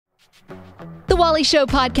The Wally Show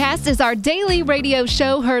podcast is our daily radio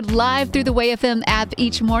show heard live through the WayFM app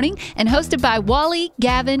each morning and hosted by Wally,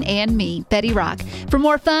 Gavin, and me, Betty Rock. For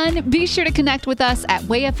more fun, be sure to connect with us at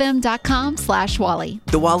wayfm.com/Wally.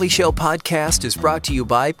 The Wally Show podcast is brought to you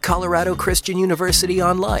by Colorado Christian University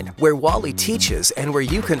Online, where Wally teaches and where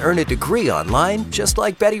you can earn a degree online just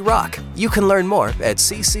like Betty Rock. You can learn more at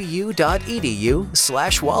ccu.edu/Wally.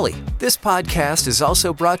 This podcast is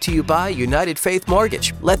also brought to you by United Faith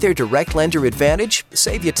Mortgage. Let their direct lender advantage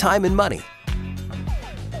save you time and money.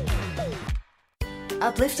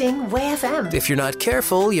 Uplifting WayFM. If you're not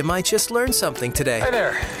careful, you might just learn something today. Hi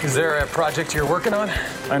there. Is there a project you're working on?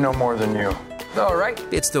 I know more than you. All right.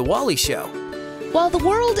 It's The Wally Show. While the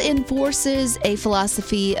world enforces a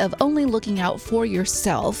philosophy of only looking out for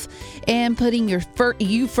yourself and putting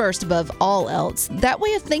you first above all else, that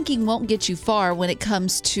way of thinking won't get you far when it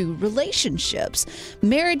comes to relationships.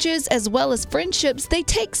 Marriages as well as friendships, they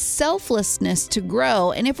take selflessness to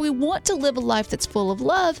grow. And if we want to live a life that's full of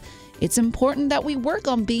love, it's important that we work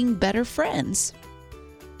on being better friends.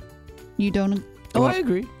 You don't? Oh, I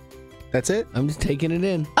agree. That's it? I'm just taking it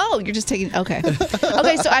in. Oh, you're just taking, okay.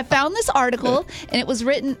 Okay, so I found this article, and it was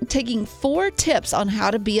written taking 4 tips on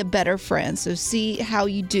how to be a better friend. So see how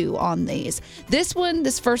you do on these. This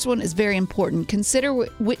first one is very important. Consider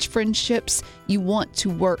which friendships you want to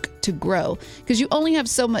work to grow, because you only have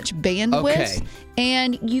so much bandwidth.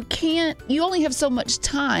 And you only have so much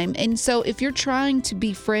time. And so if you're trying to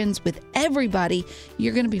be friends with everybody,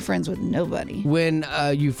 you're going to be friends with nobody. When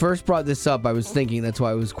you first brought this up, I was thinking, that's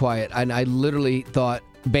why I was quiet. And I literally thought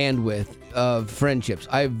bandwidth of friendships.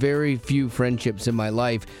 I have very few friendships in my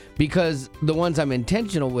life because the ones I'm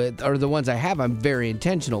intentional with, or the ones I have, I'm very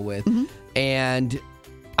intentional with. Mm-hmm. And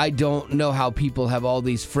I don't know how people have all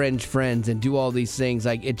these friends and do all these things.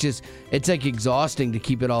 Like it's like exhausting to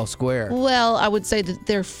keep it all square. Well, I would say that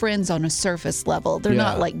they're friends on a surface level. They're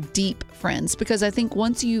not like deep friends, because I think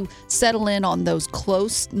once you settle in on those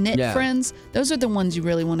close-knit friends, those are the ones you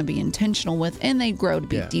really want to be intentional with, and they grow to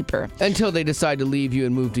be deeper. Until they decide to leave you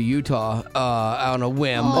and move to Utah on a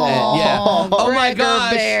whim. Oh, oh my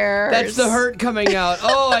gosh, Bears. That's the hurt coming out.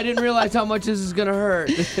 Oh, I didn't realize how much this is going to hurt.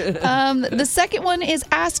 The second one is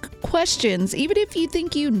ask questions. Even if you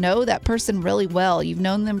think you know that person really well, you've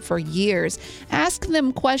known them for years, ask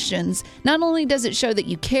them questions. Not only does it show that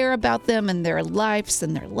you care about them and their lives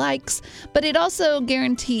and their likes, but it also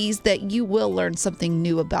guarantees that you will learn something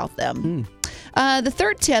new about them. The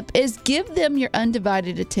third tip is give them your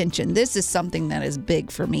undivided attention. This is something that is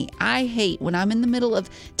big for me. I hate when I'm in the middle of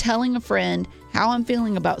telling a friend how I'm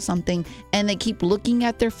feeling about something and they keep looking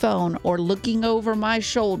at their phone or looking over my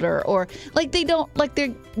shoulder, or like they don't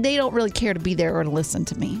really care to be there or to listen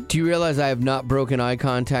to me. Do you realize I have not broken eye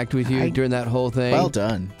contact with you during that whole thing? Well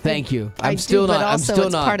done. Thank you. I'm still not. It's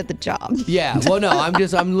part of the job. Yeah. Well, no,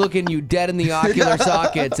 I'm looking you dead in the ocular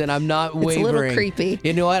sockets, and I'm not wavering. It's a little creepy.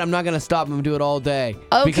 You know what? I'm not going to stop and do it all day.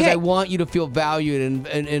 Okay. Because I want you to feel valued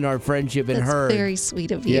in our friendship and heard. That's very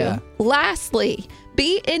sweet of you. Yeah. Lastly,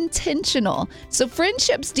 be intentional. So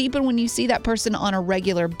friendships deepen when you see that person on a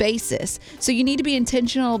regular basis. So you need to be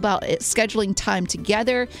intentional about scheduling time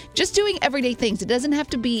together, just doing everyday things. It doesn't have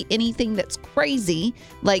to be anything that's crazy,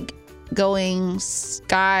 like going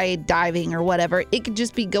skydiving or whatever. It could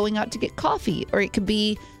just be going out to get coffee, or it could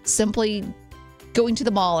be simply going to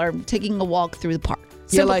the mall or taking a walk through the park.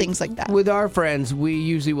 Simple things like that. With our friends, we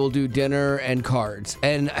usually will do dinner and cards.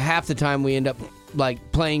 And half the time we end up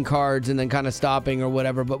like playing cards and then kind of stopping or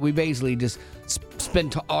whatever. But we basically just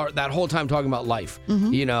spend that whole time talking about life,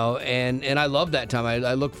 you know, and I love that time.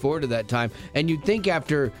 I look forward to that time. And you'd think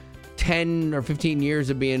after 10 or 15 years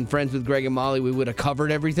of being friends with Greg and Molly, we would have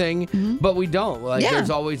covered everything, but we don't. Like, there's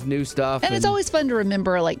always new stuff. And it's always fun to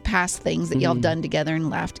remember, like, past things that y'all have done together and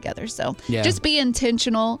laughed together. So just be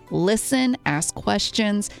intentional, listen, ask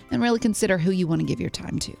questions, and really consider who you want to give your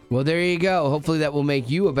time to. Well, there you go. Hopefully that will make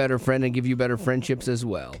you a better friend and give you better friendships as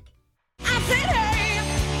well. I said, hey,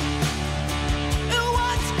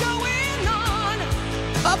 what's going on?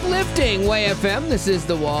 Uplifting WayFM. This is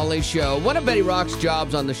The Wally Show. One of Betty Rock's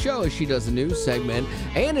jobs on the show is she does a news segment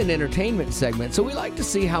and an entertainment segment. So we like to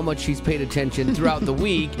see how much she's paid attention throughout the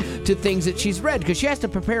week to things that she's read, because she has to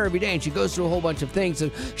prepare every day and she goes through a whole bunch of things.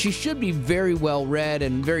 So she should be very well read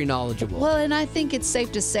and very knowledgeable. Well, and I think it's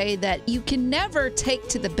safe to say that you can never take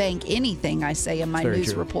to the bank anything I say in my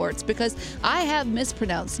news reports, because I have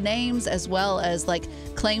mispronounced names, as well as like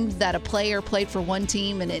claimed that a player played for one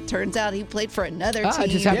team and it turns out he played for another team. It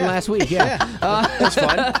just happened last week. Yeah. That's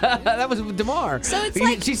fun. That was with DeMar. So it's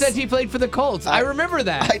like- She said he played for the Colts. I remember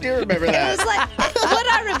that. I do remember It that. was like, what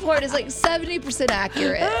I report is like 70%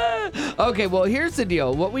 accurate. Okay, well, here's the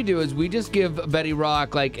deal. What we do is we just give Betty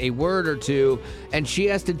Rock like a word or two, and she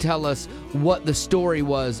has to tell us what the story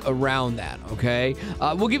was around that, okay?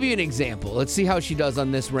 We'll give you an example. Let's see how she does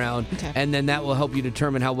on this round, Okay. and then that will help you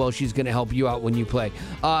determine how well she's going to help you out when you play.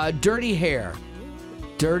 Dirty hair.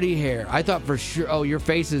 Dirty hair. I thought for sure. Oh, your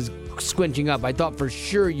face is squinching up. I thought for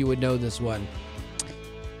sure you would know this one.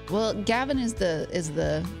 Well, Gavin is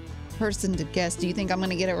the person to guess. Do you think I'm going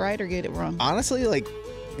to get it right or get it wrong? Honestly, like,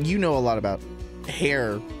 you know a lot about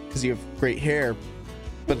hair because you have great hair,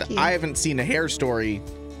 but Thank you. I haven't seen a hair story.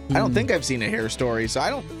 I don't think I've seen a hair story, so I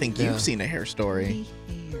don't think Yeah. you've seen a hair story.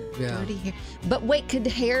 Dirty hair. Yeah. Dirty hair. But wait, could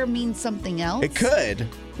hair mean something else? It could.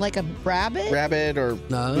 Like a rabbit? Rabbit, or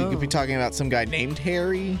No. we could be talking about some guy named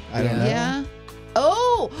Harry. I don't know. Yeah.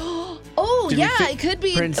 Oh, Did we yeah. fi- It could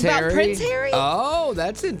be Prince about Harry? Prince Harry. Oh,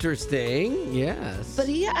 that's interesting. Yes. But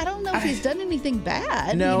I don't know if he's done anything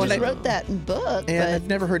bad. No, he and just I- wrote that in book. And but I've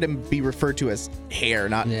never heard him be referred to as hair,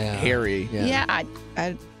 not Yeah. Harry. yeah, I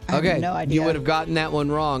Okay, have no idea. you would have gotten that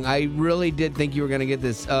one wrong. I really did think you were going to get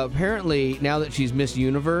this. Apparently, now that she's Miss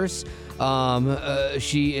Universe,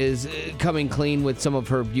 she is coming clean with some of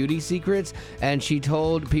her beauty secrets, and she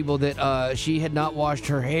told people that she had not washed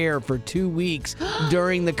her hair for 2 weeks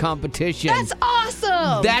during the competition. That's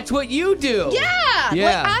awesome. That's what you do. Yeah.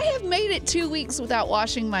 Yeah. Like I have made it 2 weeks without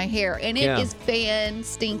washing my hair, and it is Yeah.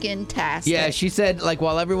 fan-stinking-tastic. Yeah, she said, like,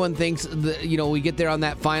 while everyone thinks, we get there on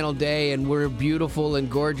that final day and we're beautiful and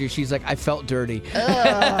gorgeous, she's like, I felt dirty. Yep,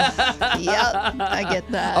 I get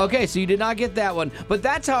that. Okay, so you did not get that one, but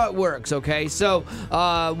that's how it works, okay? So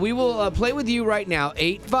we will play with you right now,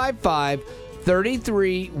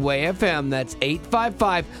 855-33-WAY-FM. That's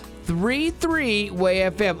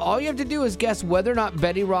 855-33-WAY-FM. All you have to do is guess whether or not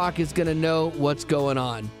Betty Rock is going to know what's going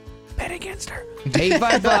on. Bet against her.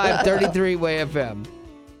 855-33-WAY-FM.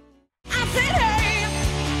 I said, hey,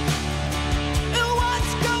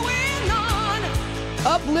 what's going on?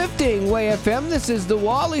 Uplifting Way FM. This is the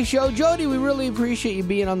Wally Show. Jody, we really appreciate you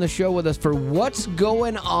being on the show with us for What's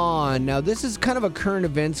Going On. Now, this is kind of a current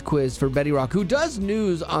events quiz for Betty Rock, who does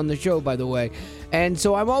news on the show, by the way. And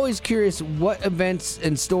so I'm always curious what events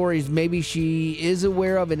and stories maybe she is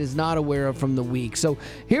aware of and is not aware of from the week. So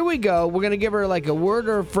here we go. We're going to give her like a word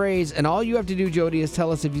or a phrase, and all you have to do, Jody, is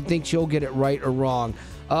tell us if you think she'll get it right or wrong.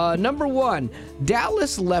 Number one,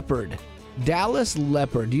 Dallas Leopard. Dallas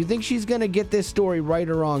Leopard. Do you think she's going to get this story right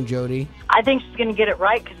or wrong, Jody? I think she's going to get it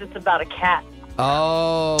right because it's about a cat.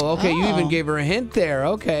 Oh, okay. You even Oh. gave her a hint there.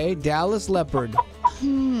 Okay. Dallas Leopard.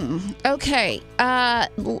 Okay.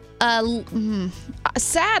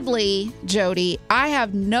 Sadly, Jody, I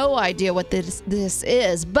have no idea what this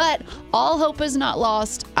is, but all hope is not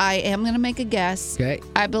lost. I am going to make a guess. Okay.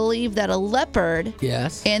 I believe that a leopard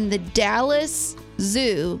Yes. in the Dallas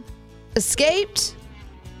Zoo escaped,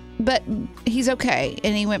 but he's okay,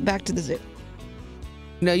 and he went back to the zoo.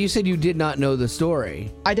 Now, you said you did not know the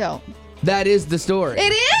story. I don't. That is the story.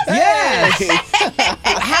 It is? Yes.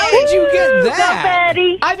 How did you get Go, that?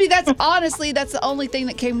 Betty. I mean, that's the only thing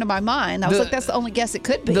that came to my mind. I was like, that's the only guess it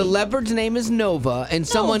could be. The leopard's name is Nova, and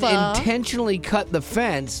someone Nova. intentionally cut the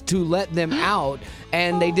fence to let them out,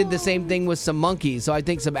 and they did the same thing with some monkeys. So I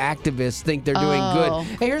think some activists think they're doing Oh.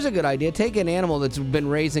 good. Hey, here's a good idea. Take an animal that's been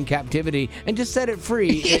raised in captivity and just set it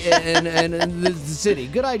free in the city.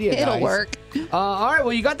 Good idea, guys. It'll work. All right,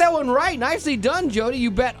 well, you got that one right. Nicely done, Jody.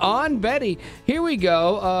 You bet on Betty. Here we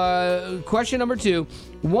go. Question number 2.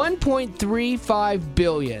 1.35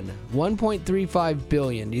 billion. 1.35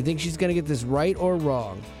 billion. Do you think she's going to get this right or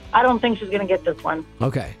wrong? I don't think she's going to get this one.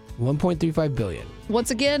 Okay. 1.35 billion.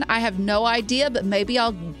 Once again, I have no idea, but maybe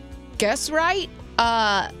I'll guess right.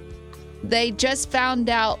 They just found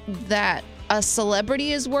out that a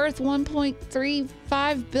celebrity is worth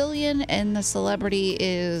 1.35 billion, and the celebrity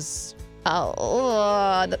is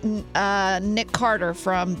Nick Carter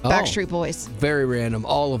from Backstreet Boys. Very random.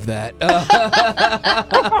 All of that.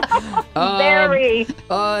 Very.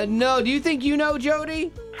 No. Do you think you know,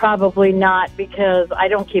 Jody? Probably not because I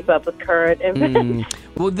don't keep up with current events.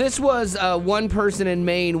 Well, this was one person in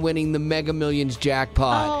Maine winning the Mega Millions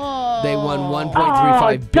jackpot. They won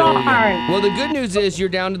 1.35 billion. darn. Well, the good news is you're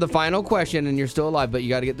down to the final question and you're still alive, but you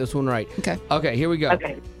got to get this one right. Okay. Okay, here we go.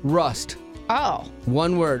 Okay. Rust. Oh.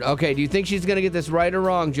 One word. Okay, do you think she's going to get this right or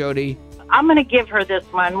wrong, Jody? I'm going to give her this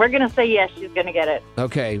one. We're going to say yes, she's going to get it.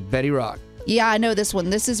 Okay, Betty Rock. Yeah, I know this one.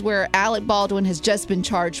 This is where Alec Baldwin has just been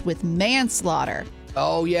charged with manslaughter.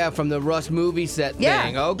 Oh, yeah, from the Rust movie set Yeah.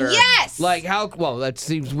 thing. Okay. Yes! Like, well, that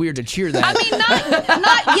seems weird to cheer that. I mean,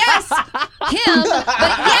 not yes, him, but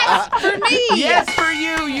yes for me. Yes for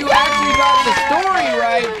you. You actually got the story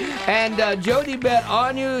right. And Jody bet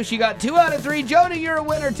on you. She got 2 out of 3. Jody, you're a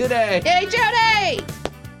winner today. Yay, Jody!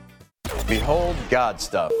 Behold God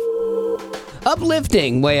stuff.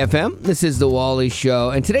 Uplifting Way FM. This is the Wally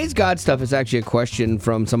Show. And today's God stuff is actually a question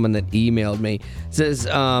from someone that emailed me. It says,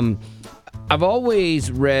 I've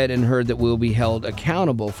always read and heard that we'll be held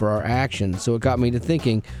accountable for our actions. So it got me to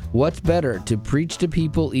thinking, what's better, to preach to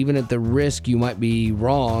people even at the risk you might be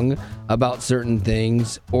wrong about certain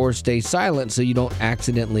things, or stay silent so you don't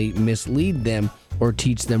accidentally mislead them or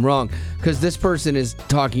teach them wrong? Because this person is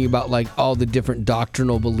talking about like all the different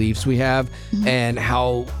doctrinal beliefs we have and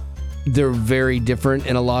how they're very different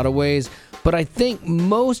in a lot of ways. But I think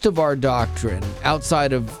most of our doctrine,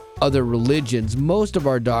 outside of other religions, most of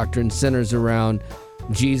our doctrine centers around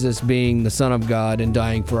Jesus being the Son of God and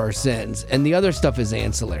dying for our sins. And the other stuff is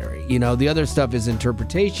ancillary. You know, the other stuff is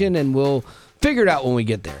interpretation, and we'll figure it out when we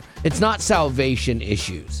get there. It's not salvation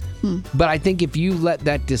issues. But I think if you let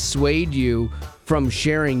that dissuade you from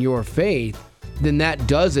sharing your faith, then that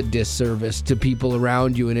does a disservice to people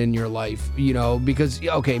around you and in your life, you know, because,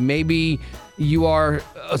 okay, maybe you are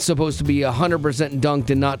supposed to be 100%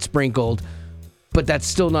 dunked and not sprinkled, but that's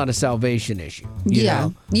still not a salvation issue. You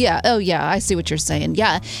know? Yeah. Oh, yeah. I see what you're saying.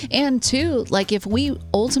 Yeah. And too, like if we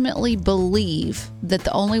ultimately believe that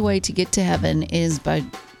the only way to get to heaven is by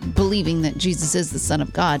believing that Jesus is the Son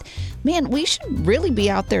of God, man, we should really be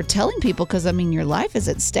out there telling people, because I mean, your life is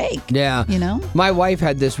at stake. Yeah. You know? My wife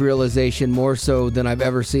had this realization more so than I've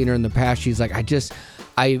ever seen her in the past. She's like,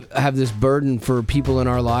 I have this burden for people in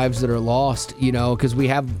our lives that are lost, you know, because we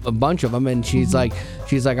have a bunch of them. And she's like,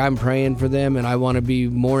 I'm praying for them, and I want to be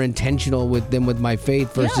more intentional with them with my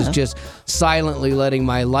faith versus just silently letting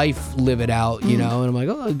my life live it out, you know. And I'm like,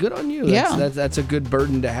 oh, good on you. That's a good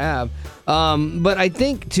burden to have. But I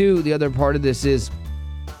think too, the other part of this is,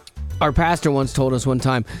 our pastor once told us one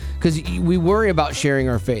time, because we worry about sharing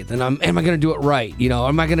our faith, and am I going to do it right? You know,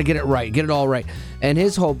 am I going to get it right, get it all right? And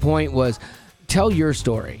his whole point was, tell your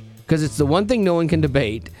story, because it's the one thing no one can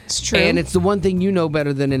debate. It's true. And it's the one thing you know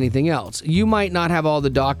better than anything else. You might not have all the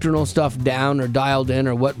doctrinal stuff down or dialed in,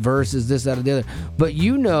 or what verse is this, that, or the other, but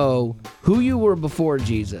you know who you were before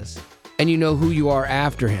Jesus, and you know who you are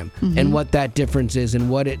after him, and what that difference is and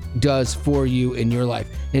what it does for you in your life.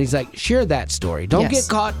 And he's like, share that story. Don't get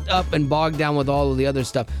caught up and bogged down with all of the other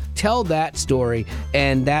stuff. Tell that story,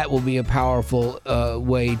 and that will be a powerful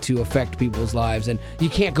way to affect people's lives. And you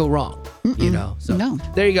can't go wrong, you know? So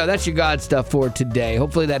there you go. That's your God stuff for today.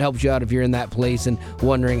 Hopefully that helps you out if you're in that place and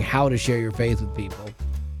wondering how to share your faith with people.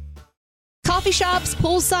 Coffee shops,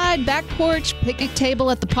 poolside, back porch, picnic table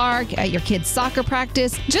at the park, at your kids' soccer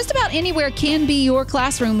practice. Just about anywhere can be your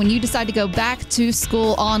classroom when you decide to go back to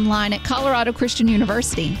school online at Colorado Christian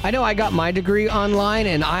University. I know I got my degree online,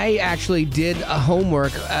 and I actually did a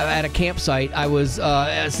homework at a campsite. I was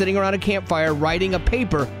sitting around a campfire writing a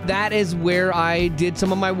paper. That is where I did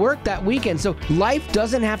some of my work that weekend. So life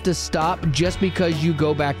doesn't have to stop just because you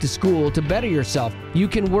go back to school to better yourself. You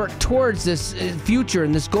can work towards this future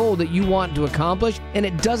and this goal that you want to accomplish, and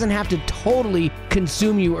it doesn't have to totally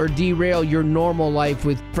consume you or derail your normal life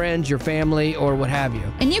with friends, your family, or what have you.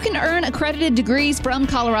 And you can earn accredited degrees from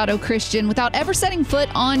Colorado Christian without ever setting foot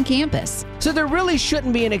on campus. So there really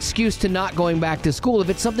shouldn't be an excuse to not going back to school. If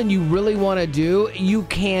it's something you really want to do, you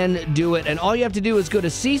can do it. And all you have to do is go to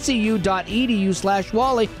ccu.edu/Wally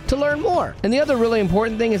to learn more. And the other really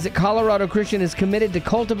important thing is that Colorado Christian is committed to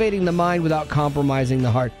cultivating the mind without compromising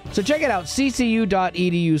the heart. So check it out,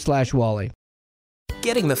 ccu.edu/Wally.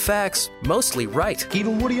 Getting the facts mostly right.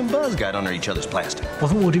 Even Woody and Buzz got under each other's plastic.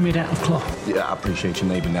 Wasn't Woody made out of cloth? Yeah, I appreciate your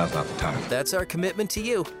neighbor. Now's not the time. That's our commitment to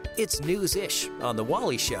you. It's News-ish on The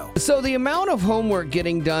Wally Show. So the amount of homework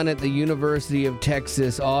getting done at the University of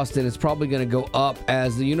Texas, Austin is probably going to go up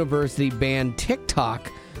as the university banned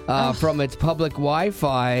TikTok from its public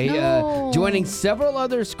Wi-Fi, joining several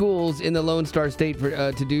other schools in the Lone Star State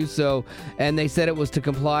to do so. And they said it was to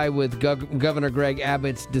comply with Governor Greg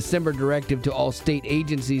Abbott's December directive to all state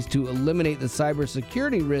agencies to eliminate the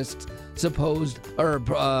cybersecurity risks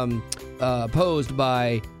posed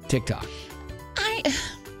by TikTok.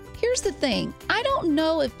 Here's the thing. I don't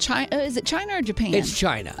know if China, is it China or Japan? It's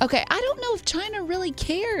China. Okay, I don't know if China really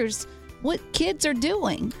cares what kids are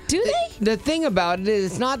doing. Do they? The thing about it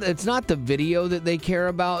is it's not the video that they care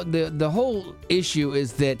about. The whole issue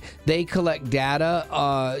is that they collect data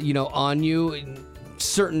on you,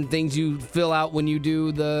 certain things you fill out when you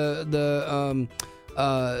do the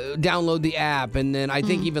download the app, and then I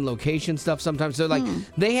think even location stuff sometimes. So like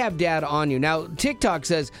they have data on you. Now TikTok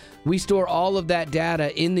says we store all of that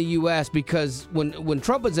data in the U.S. because when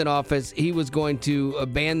Trump was in office, he was going to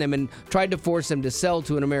ban them and tried to force them to sell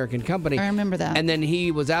to an American company. I remember that. And then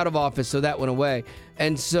he was out of office, so that went away.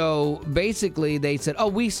 And so basically they said, oh,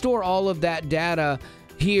 we store all of that data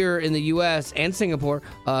here in the U.S. and Singapore.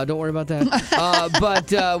 Don't worry about that.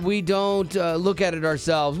 But we don't look at it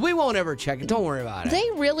ourselves. We won't ever check it. Don't worry about it. They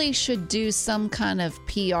really should do some kind of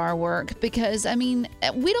PR work because, I mean,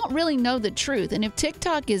 we don't really know the truth. And if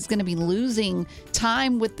TikTok is going to be losing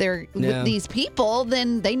time with with these people,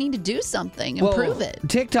 then they need to do something and prove it.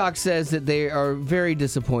 TikTok says that they are very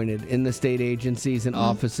disappointed in the state agencies and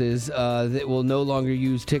offices that will no longer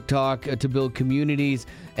use TikTok to build communities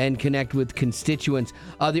and connect with constituents.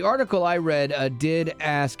 The article I read did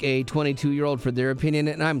ask a 22-year-old for their opinion,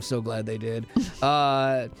 and I'm so glad they did.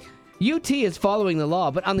 UT is following the law,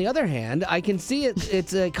 but on the other hand, I can see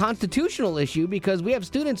it's a constitutional issue because we have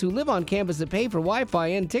students who live on campus that pay for Wi-Fi,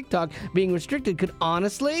 and TikTok being restricted could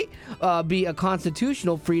honestly be a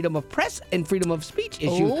constitutional freedom of press and freedom of speech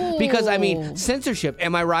issue. Ooh. Because, I mean, censorship.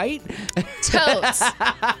 Am I right? Totes.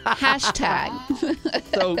 Hashtag.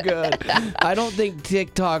 So good. I don't think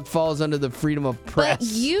TikTok falls under the freedom of press. But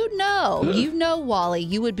you know, Wally,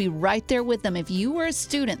 you would be right there with them if you were a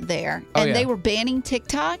student there and they were banning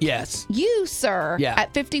TikTok. Yes. You, sir,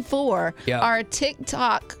 at 54, are a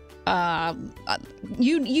TikTok.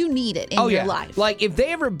 You need it in your life. Like if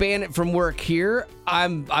they ever ban it from work here,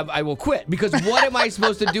 I will quit because what am I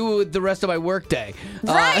supposed to do with the rest of my work day?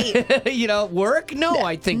 Right. Work? No,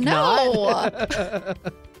 I think not.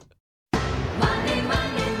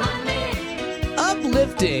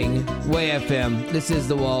 Uplifting Way FM. This is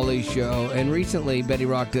the Wally Show, and recently Betty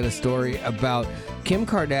Rock did a story about Kim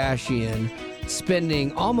Kardashian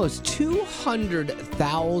spending almost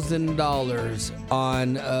 $200,000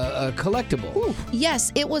 on a collectible. Ooh.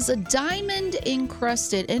 Yes, it was a diamond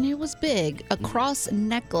encrusted, and it was big, a cross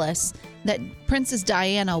necklace that Princess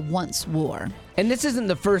Diana once wore. And this isn't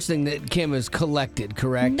the first thing that Kim has collected,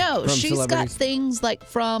 correct? No, from she's got things like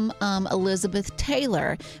from Elizabeth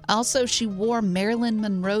Taylor. Also, she wore Marilyn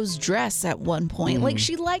Monroe's dress at one point. Like,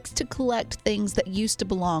 she likes to collect things that used to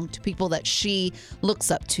belong to people that she looks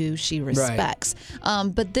up to, she respects. Right.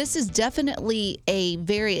 But this is definitely a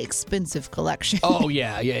very expensive collection. Oh,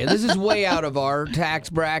 yeah. This is way out of our tax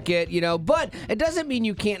bracket, but it doesn't mean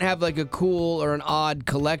you can't have like a cool or an odd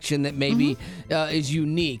collection that maybe is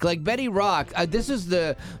unique. Like Betty Rock, this is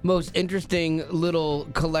the most interesting little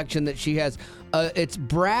collection that she has. It's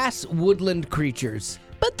brass woodland creatures.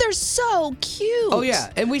 But they're so cute. Oh,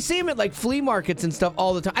 yeah. And we see them at like flea markets and stuff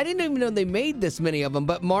all the time. I didn't even know they made this many of them.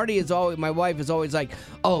 But my wife is always like,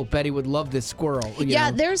 oh, Betty would love this squirrel. You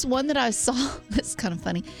know? There's one that I saw. That's kind of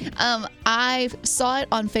funny. I saw it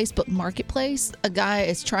on Facebook Marketplace. A guy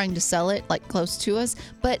is trying to sell it like close to us.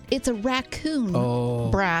 But it's a raccoon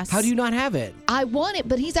brass. How do you not have it? I want it,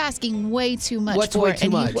 but he's asking way too much What's for way it.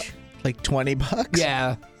 too much? Like $20?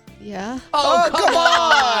 Yeah. Yeah. Oh, come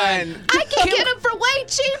on! I can get them for way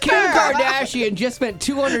cheaper. Kim Kardashian just spent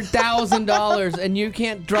 $200,000, and you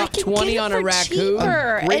can't drop 20 on a raccoon.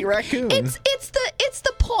 A great raccoon. It's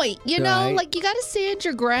the point, Right. Like you got to stand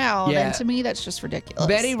your ground, Yeah. and to me that's just ridiculous.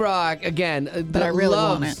 Betty Rock again, But I really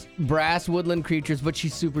want loves brass woodland creatures, but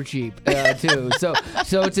she's super cheap too. So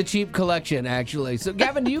it's a cheap collection actually. So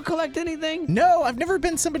Gavin, do you collect anything? No, I've never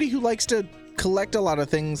been somebody who likes to collect a lot of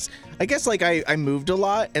things. I guess like I moved a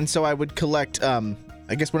lot, and so I would collect I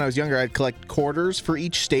guess when I was younger I'd collect quarters for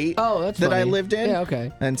each state that's that funny. I lived in. Yeah,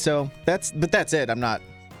 okay. And so that's it. I'm not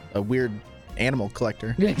a weird animal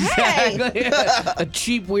collector. Exactly. A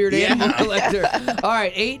cheap, weird animal collector. All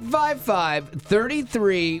right,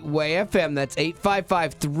 855-33-WAY-FM. That's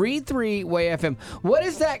 855-33-WAY-FM. What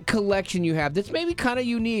is that collection you have that's maybe kind of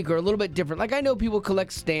unique or a little bit different? Like I know people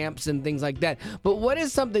collect stamps and things like that, but what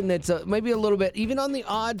is something that's maybe a little bit, even on the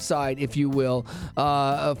odd side, if you will,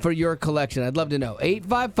 for your collection? I'd love to know.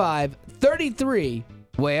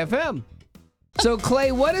 855-33-WAY-FM. So,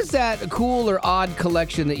 Clay, what is that cool or odd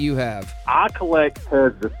collection that you have? I collect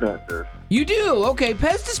Pez dispensers. You do? Okay,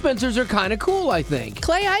 Pez dispensers are kind of cool, I think.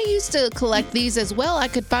 Clay, I used to collect these as well. I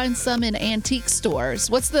could find some in antique stores.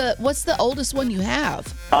 What's the oldest one you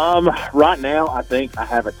have? Right now, I think I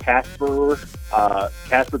have a Casper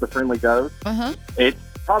the Friendly Ghost. It's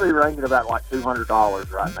probably ranging about like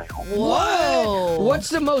 $200 right now. Whoa! What's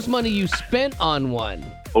the most money you spent on one?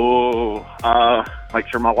 Oh, make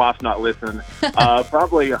sure my wife's not listening.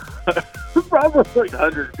 Probably probably like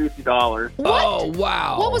 $150. Oh,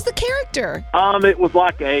 wow. What was the character? It was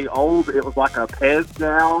like a Pez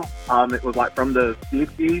gal. It was like from the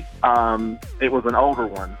 50s. It was an older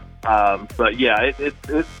one. But yeah,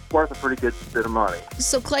 it's worth a pretty good bit of money.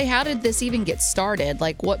 So, Clay, how did this even get started?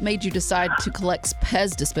 Like, what made you decide to collect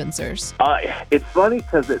Pez dispensers? It's funny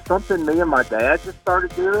because it's something me and my dad just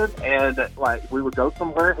started doing, and like we would go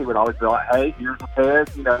somewhere, he would always be like, "Hey, here's a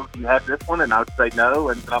Pez. You know, do you have this one?" And I would say no,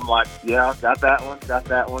 and I'm like, "Yeah, got that one, got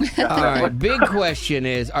that one." Got All that right, one. big question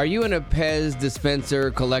is, are you in a Pez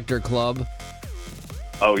dispenser collector club?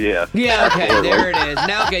 Oh yeah. Yeah, okay, there it is.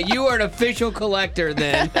 Now, okay, you are an official collector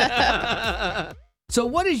then. So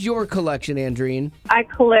what is your collection, Andreen? I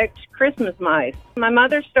collect Christmas mice. My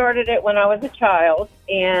mother started it when I was a child,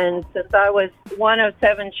 and since I was one of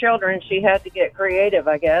 7 children, she had to get creative,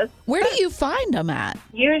 I guess. Where do you find them at?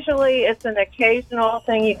 Usually it's an occasional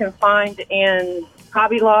thing you can find in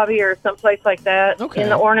Hobby Lobby or someplace like that in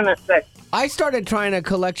the ornament section. I started trying a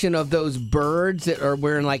collection of those birds that are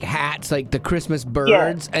wearing like hats, like the Christmas birds,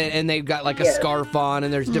 Yes. and they've got like a scarf on,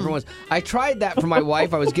 and there's different ones. I tried that for my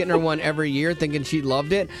wife. I was getting her one every year thinking she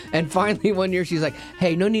loved it, and finally one year she's like,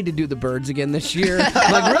 "Hey, no need to do the birds again this year."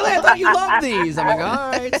 I'm like, "Really? I thought you loved these." I'm like,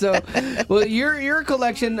 "All right." So, well, your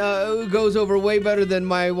collection goes over way better than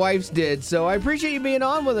my wife's did, so I appreciate you being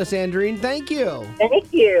on with us, Andreen. Thank you.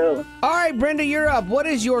 Thank you. All right, Brenda, you're up. What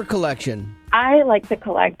is your collection? I like to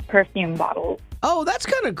collect perfume bottles. Oh, that's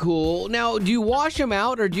kind of cool. Now, do you wash them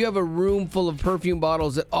out, or do you have a room full of perfume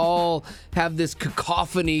bottles that all have this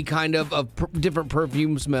cacophony kind of different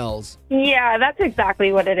perfume smells? Yeah, that's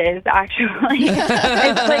exactly what it is, actually.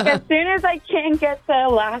 It's like as soon as I can get the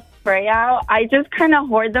last spray out, I just kind of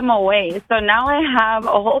hoard them away. So now I have a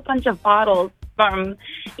whole bunch of bottles from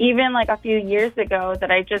even like a few years ago that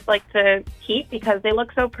I just like to keep because they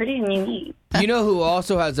look so pretty and unique. You know who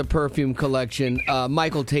also has a perfume collection?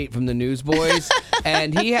 Michael Tate from the Newsboys.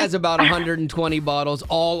 And he has about 120 bottles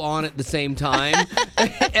all on at the same time.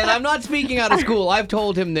 And I'm not speaking out of school. I've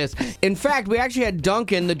told him this. In fact, we actually had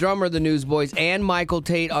Duncan, the drummer of the Newsboys, and Michael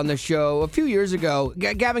Tate on the show a few years ago.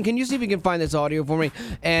 Gavin, can you see if you can find this audio for me?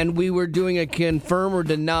 And we were doing a confirm or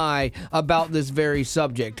deny about this very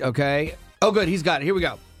subject, okay? Oh, good. He's got it. Here we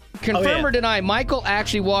go. Confirm or deny, Michael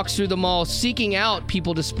actually walks through the mall seeking out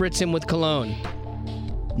people to spritz him with cologne.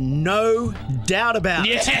 No doubt about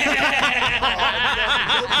it.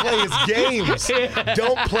 Don't play his games.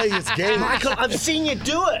 Don't play his games. Michael, I've seen you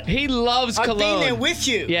do it. He loves cologne. I've been there with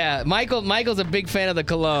you. Yeah, Michael's a big fan of the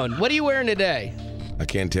cologne. What are you wearing today? I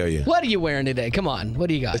can't tell you. What are you wearing today? Come on. What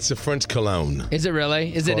do you got? It's a French cologne. Is it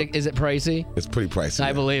really? Is it pricey? It's pretty pricey.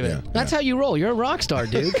 I believe it. Yeah, That's how you roll. You're a rock star,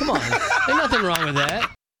 dude. Come on. There's nothing wrong with that.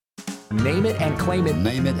 Name it and claim it.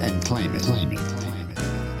 Name it and claim it. Claim it.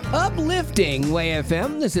 Uplifting Way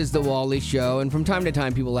FM. This is the Wally Show, and from time to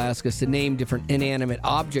time people ask us to name different inanimate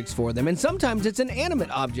objects for them, and sometimes it's an animate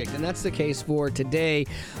object, and that's the case for today.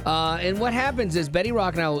 And what happens is Betty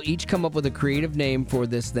Rock and I will each come up with a creative name for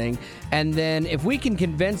this thing, and then if we can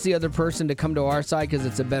convince the other person to come to our side because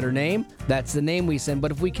it's a better name, that's the name we send.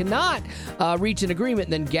 But if we cannot reach an agreement,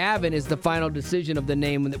 then Gavin is the final decision of the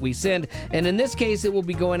name that we send. And in this case, it will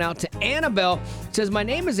be going out to Annabelle. It says, "My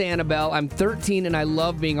name is Annabelle. I'm 13 and I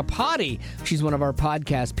love being a potty." She's one of our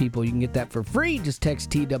podcast people. You can get that for free. Just text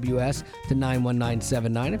TWS to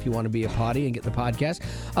 91979 if you want to be a potty and get the podcast.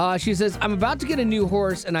 She says, "I'm about to get a new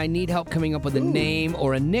horse and I need help coming up with a name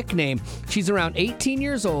or a nickname." She's around 18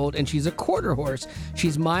 years old and she's a quarter horse.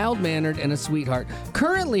 She's mild-mannered and a sweetheart.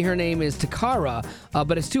 Currently, her name is Takara,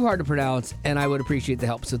 but it's too hard to pronounce and I would appreciate the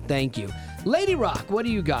help, so thank you. Lady Rock, what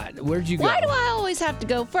do you got? Where'd you go? Why do I always have to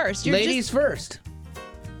go first? Ladies first.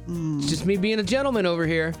 It's just me being a gentleman over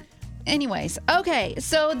here. Anyways, okay,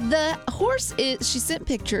 so the horse she sent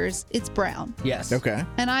pictures. It's brown. Yes. Okay.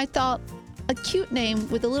 And I thought a cute name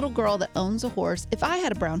with a little girl that owns a horse. If I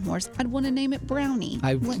had a brown horse, I'd want to name it Brownie.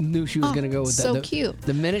 I knew she was going to go with that. So cute.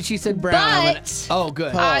 The minute she said brown, I went, But oh,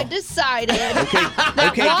 good. I decided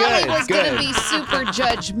that Wally was going to be super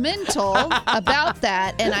judgmental about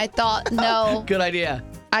that, and I thought, no. Good idea.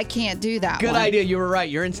 I can't do that Good one. idea. You were right.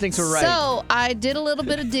 Your instincts were right. So I did a little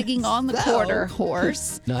bit of digging on the quarter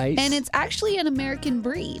horse. Nice. And it's actually an American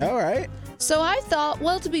breed. All right. So I thought,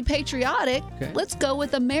 well, to be patriotic, let's go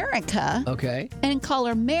with America. Okay. And call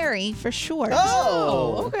her Mary for short.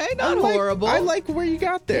 Oh, okay. Not horrible. I like where you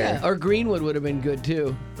got there. Yeah. Or Greenwood would have been good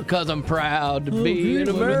too. Because I'm proud to be an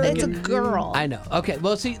American. It's a girl. I know. Okay.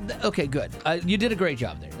 Well, see. Okay, good. You did a great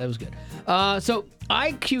job there. That was good. So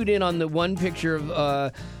I cued in on the one picture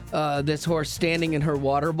of this horse standing in her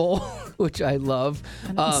water bowl, which I love. I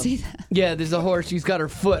didn't see that. Yeah, there's a horse. She's got her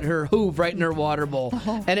hoof right in her water bowl.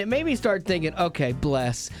 And it made me start thinking, okay,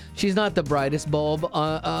 bless. She's not the brightest bulb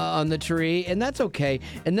on the tree, and that's okay.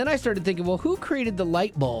 And then I started thinking, well, who created the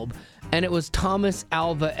light bulb? And it was Thomas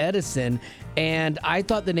Alva Edison. And I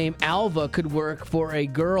thought the name Alva could work for a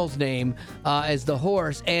girl's name as the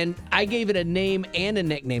horse. And I gave it a name and a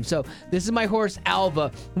nickname. So this is my horse,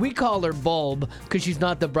 Alva. We call her Bulb because she's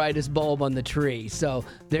not the brightest bulb on the tree. So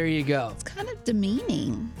there you go. It's kind of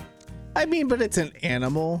demeaning. I mean, but it's an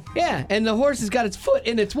animal. Yeah, and the horse has got its foot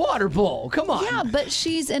in its water bowl. Come on. Yeah, but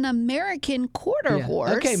she's an American quarter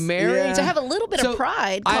horse. Okay, Mary. Yeah. To have a little bit So of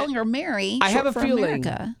pride, calling her Mary. I have a short for feeling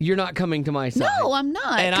America. you're not coming to my side. No, I'm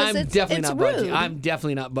not. And 'cause I'm it's definitely not budging. rude. I'm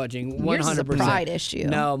definitely not budging. 100%. Yours is a pride issue.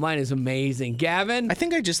 No, mine is amazing. Gavin? I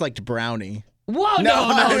think I just liked Brownie. Whoa, No,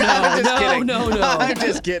 I'm just kidding. no. I'm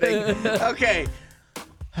just kidding. Okay.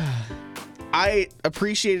 I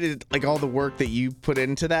appreciated like all the work that you put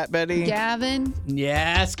into that, Betty. Gavin,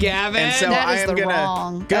 Yes, Gavin. And so that I is am the gonna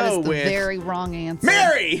wrong. go that is the with very wrong answer.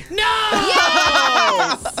 Mary. No!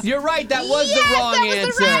 Yes! You're right. That was yes, the wrong that was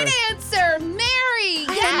answer. the right answer. Mary.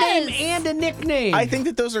 A Yes. name and a nickname. I think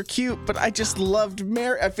that those are cute, but I just loved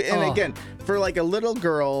Mary. And Oh. again, for like a little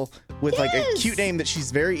girl with like a Yes. cute name that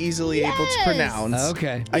she's very easily able to Yes. pronounce.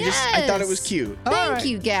 Okay. I thought it was cute. All Thank right.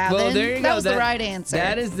 you, Gavin. Well, there you that go. was the right answer.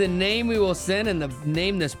 That is the name we will send, and the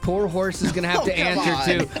name this poor horse is going to have Oh, to come answer on.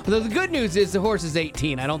 to. Although the good news is the horse is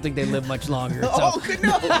 18. I don't think they live much longer. So. Oh,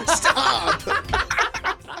 no, stop.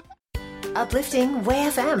 Uplifting Way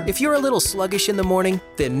FM. If you're a little sluggish in the morning,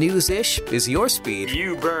 then News-ish is your speed.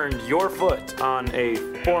 You burned your foot on a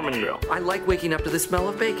Foreman grill. I like waking up to the smell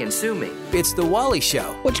of bacon. Sue me. It's The Wally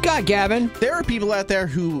Show. What you got, Gavin? There are people out there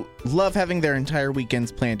who love having their entire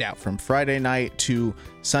weekends planned out from Friday night to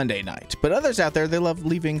Sunday night. But others out there, they love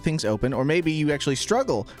leaving things open, or maybe you actually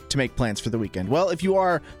struggle to make plans for the weekend. Well, if you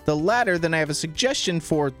are the latter, then I have a suggestion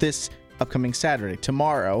for this upcoming Saturday.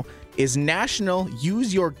 Tomorrow is National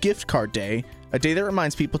Use Your Gift Card Day, a day that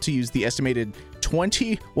reminds people to use the estimated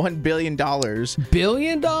 $21 billion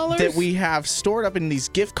 $Billion? that we have stored up in these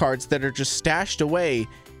gift cards that are just stashed away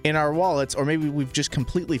in our wallets, or maybe we've just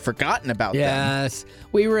completely forgotten about them. Yes.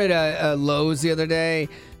 We were at a Lowe's the other day,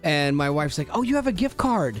 and my wife's like, oh, you have a gift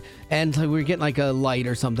card. And we were getting like a light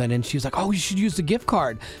or something, and she was like, oh, you should use the gift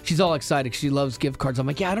card. She's all excited. She loves gift cards. I'm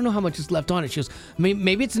like, yeah, I don't know how much is left on it. She goes,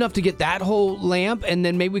 maybe it's enough to get that whole lamp, and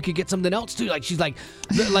then maybe we could get something else too. Like, she's like,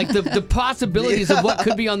 the possibilities of what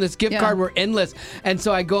could be on this gift card were endless. And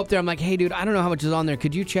so I go up there. I'm like, hey, dude, I don't know how much is on there.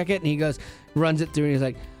 Could you check it? And he goes, runs it through, and he's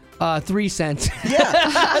like, 3 cents. Yeah.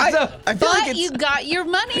 I feel but like it's, you got your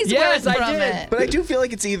money's Yes, worth I from did. it. but I do feel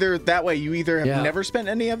like it's either that way. You either have never spent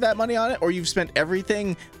any of that money on it, or you've spent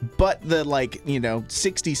everything but the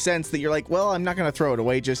 60 cents that you're like, well, I'm not going to throw it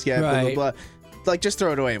away just yet. Right. Blah, blah, blah. Like, just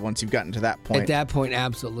throw it away once you've gotten to that point. At that point,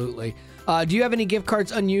 absolutely. Do you have any gift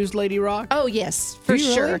cards unused, Lady Rock? Oh, yes, for Do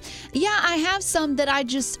you sure. really? Yeah, I have some that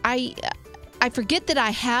I forget that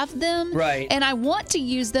I have them. Right. And I want to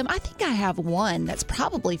use them. I think I have one that's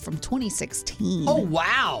probably from 2016. Oh,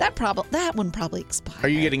 wow. That one probably expired. Are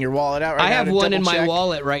you getting your wallet out right I now have to one in my double-check?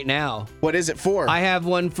 wallet right now. What is it for? I have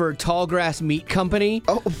one for Tallgrass Meat Company.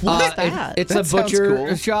 Oh, what is that? It's That a sounds butcher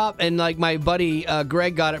cool. shop, and like my buddy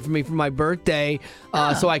Greg got it for me for my birthday,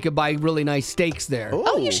 so I could buy really nice steaks there.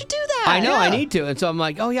 Oh, you should do that. I know I need to, and so I'm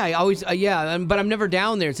like, oh yeah, I always but I'm never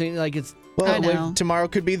down there. So like it's. I know. Tomorrow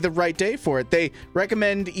could be the right day for it. They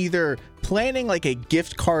recommend either planning like a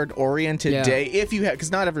gift card oriented day if you have,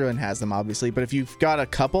 because not everyone has them obviously, but if you've got a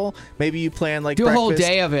couple, maybe you plan like Do a whole breakfast.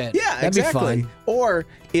 day of it. Yeah, That'd exactly. be fun. Or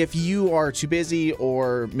if you are too busy,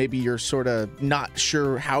 or maybe you're sort of not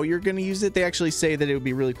sure how you're going to use it, they actually say that it would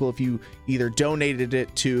be really cool if you either donated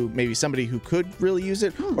it to maybe somebody who could really use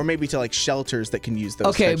it, or maybe to like shelters that can use those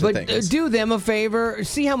Okay, types but of things. do them a favor.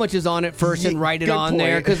 See how much is on it first and write it good on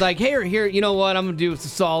there. point. Because, like, here, you know what? I'm going to do a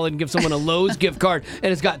solid and give someone a Lowe's gift card,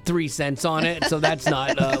 and it's got 3 cents on it. So that's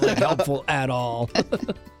not helpful at all.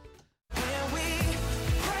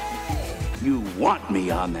 You want me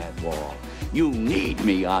on that wall. You need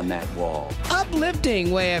me on that wall.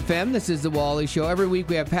 Uplifting Way FM. This is the Wally Show. Every week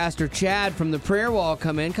we have Pastor Chad from the Prayer Wall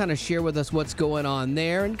come in, kind of share with us what's going on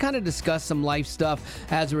there, and kind of discuss some life stuff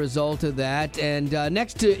as a result of that. And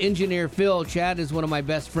next to Engineer Phil, Chad is one of my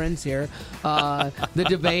best friends here. The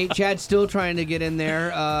debate, Chad's still trying to get in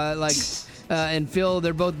there. And Phil,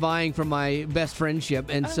 they're both vying for my best friendship,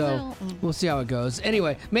 and so we'll see how it goes.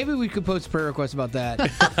 Anyway, maybe we could post prayer requests about that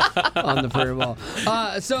on the prayer wall.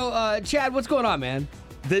 So, Chad, what's going on, man?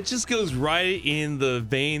 That just goes right in the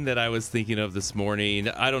vein that I was thinking of this morning.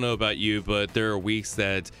 I don't know about you, but there are weeks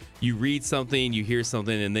that you read something, you hear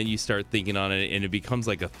something, and then you start thinking on it, and it becomes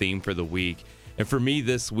like a theme for the week. And for me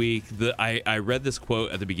this week, I read this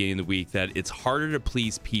quote at the beginning of the week that it's harder to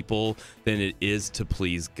please people than it is to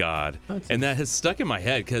please God. And that has stuck in my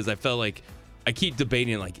head because I felt like I keep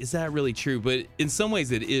debating, like, is that really true? But in some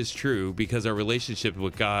ways it is true because our relationship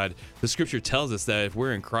with God, the scripture tells us that if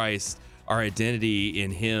we're in Christ, our identity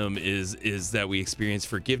in him is that we experience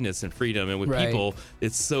forgiveness and freedom. And with people,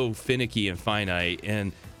 it's so finicky and finite.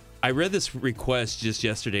 And I read this request just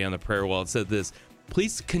yesterday on the prayer wall. It said this: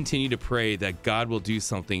 please continue to pray that God will do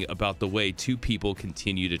something about the way two people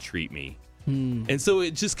continue to treat me. And so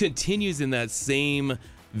it just continues in that same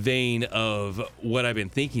vein of what I've been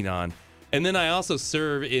thinking on. And then I also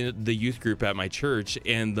serve in the youth group at my church,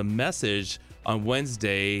 and the message on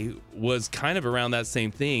Wednesday was kind of around that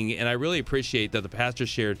same thing. And I really appreciate that the pastor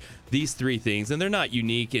shared these three things, and they're not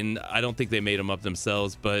unique, and I don't think they made them up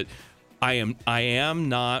themselves, but I am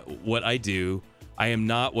not what I do. I am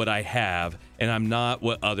not what I have, and I'm not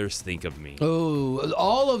what others think of me. Oh,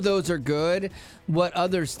 all of those are good. What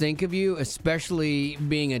others think of you, especially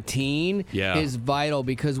being a teen, is vital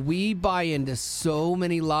because we buy into so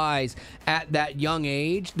many lies at that young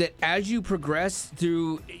age that as you progress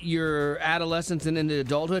through your adolescence and into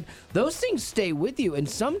adulthood, those things stay with you. And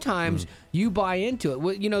sometimes you buy into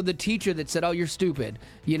it. You know, the teacher that said, "Oh, you're stupid,"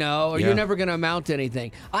 you know, or "You're never going to amount to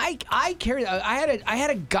anything." I had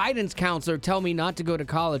a guidance counselor tell me not to go to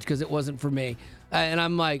college because it wasn't for me. And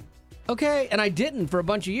I'm like, okay. And I didn't for a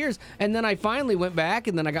bunch of years. And then I finally went back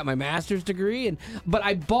and then I got my master's degree. But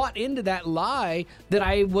I bought into that lie that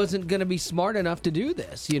I wasn't going to be smart enough to do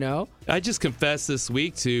this, you know? I just confessed this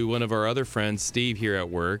week to one of our other friends, Steve, here at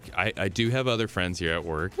work. I do have other friends here at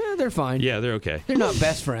work. Yeah, they're fine. Yeah, they're okay. They're not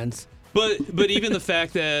best friends. But even the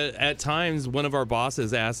fact that at times one of our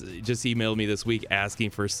bosses just emailed me this week asking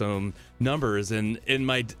for some numbers, and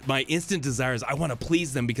my instant desire is I want to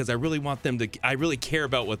please them because I really want them to. I really care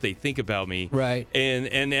about what they think about me. Right.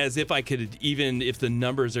 And as if I could, even if the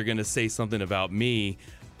numbers are going to say something about me.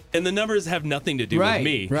 And the numbers have nothing to do with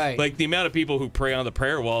me. Right. Like the amount of people who pray on the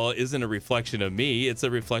prayer wall isn't a reflection of me. It's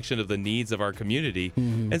a reflection of the needs of our community.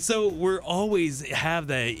 And so we're always have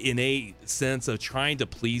that innate sense of trying to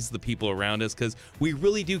please the people around us because we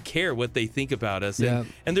really do care what they think about us. Yeah.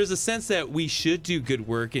 And there's a sense that we should do good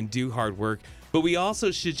work and do hard work, but we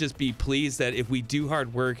also should just be pleased that if we do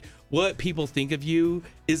hard work, what people think of you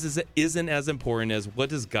isn't as important as what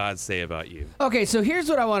does God say about you. Okay, so here's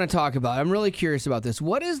what I want to talk about. I'm really curious about this.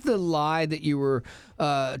 What is the lie that you were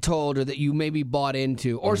told or that you maybe bought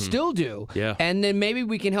into or still do? Yeah. And then maybe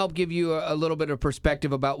we can help give you a little bit of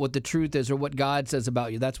perspective about what the truth is or what God says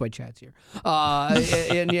about you. That's why Chad's here.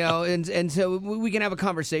 And so we can have a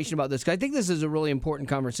conversation about this. I think this is a really important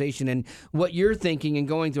conversation, and what you're thinking and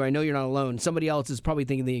going through, I know you're not alone. Somebody else is probably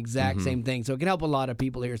thinking the exact same thing. So it can help a lot of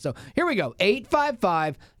people here. So here we go.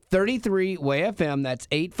 855-33-WAY-FM. That's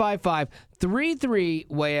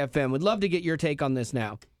 855-33-WAY-FM. Would love to get your take on this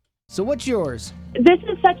now. So what's yours? This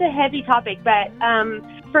is such a heavy topic, but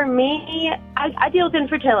for me, I deal with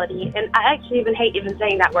infertility, and I actually even hate even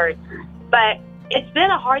saying that word. But it's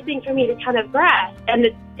been a hard thing for me to kind of grasp,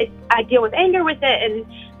 and I deal with anger with it and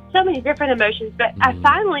so many different emotions. But I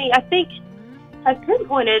think I've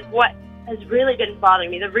pinpointed what has really been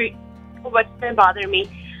bothering me, the root of what's been bothering me.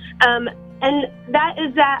 And that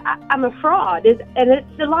is that I'm a fraud, and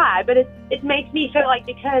it's a lie, but it makes me feel like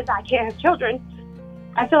because I can't have children,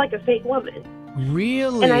 I feel like a fake woman.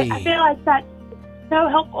 Really? And I feel like that's so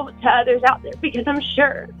helpful to others out there because I'm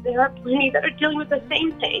sure there are plenty that are dealing with the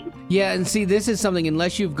same thing. Yeah, and see, this is something,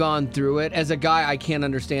 unless you've gone through it, as a guy, I can't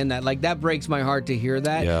understand that. Like, that breaks my heart to hear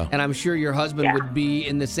that. Yeah. And I'm sure your husband would be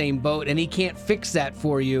in the same boat, and he can't fix that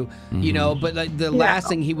for you, you know, but like, the last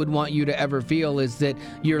thing he would want you to ever feel is that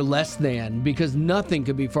you're less than, because nothing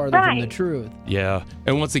could be farther from the truth. Yeah.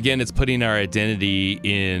 And once again, it's putting our identity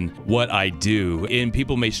in what I do. And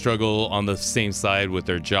people may struggle on the same side with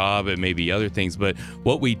their job and maybe other things, but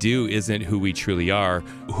what we do isn't who we truly are.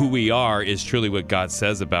 Who we are is truly what God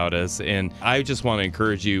says about us. And I just want to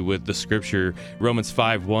encourage you with the scripture, Romans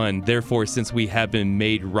 5:1. Therefore, since we have been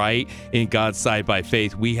made right in God's sight by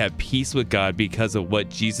faith, we have peace with God because of what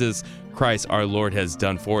Jesus Christ our Lord has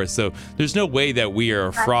done for us. So there's no way that we are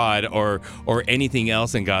a fraud or anything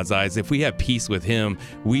else in God's eyes. If we have peace with him,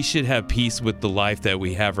 we should have peace with the life that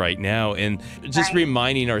we have right now. And just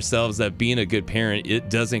reminding ourselves that being a good parent, it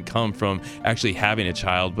doesn't come from actually having a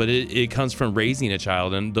child, but it comes from raising a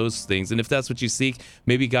child and those things. And if that's what you seek,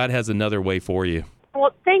 maybe God has another way for you.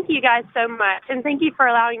 Well, thank you guys so much, and thank you for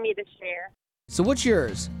allowing me to share. So what's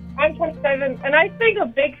yours? I'm 27, and I think a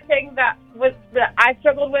big thing that I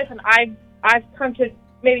struggled with, and I've come to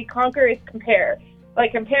maybe conquer is compare.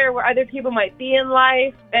 Like compare where other people might be in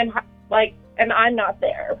life, and I'm not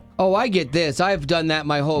there. Oh, I get this. I've done that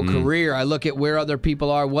my whole career. I look at where other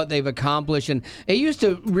people are, what they've accomplished, and it used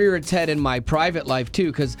to rear its head in my private life,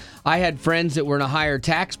 too, because I had friends that were in a higher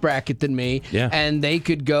tax bracket than me, and they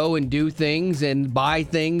could go and do things and buy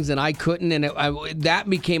things, and I couldn't, and that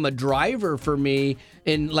became a driver for me.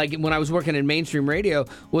 And like when I was working in mainstream radio,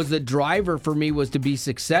 was the driver for me was to be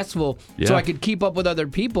successful so I could keep up with other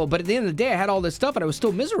people. But at the end of the day, I had all this stuff and I was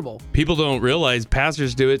still miserable. People don't realize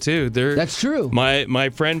pastors do it too. That's true. My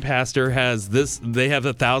friend pastor has this. They have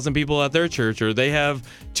 1,000 people at their church, or they have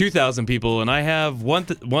 2,000 people, and I have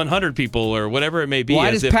 100 people, or whatever it may be. Why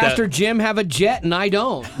does Pastor Jim have a jet and I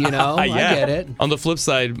don't? You know, I get it. On the flip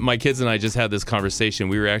side, my kids and I just had this conversation.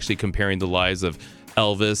 We were actually comparing the lives of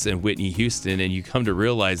Elvis and Whitney Houston, and you come to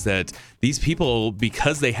realize that these people,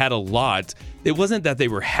 because they had a lot, it wasn't that they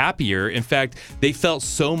were happier. In fact, they felt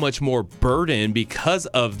so much more burdened because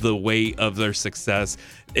of the weight of their success,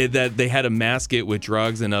 that they had to mask it with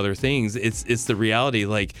drugs and other things. It's the reality.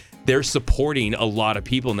 Like, they're supporting a lot of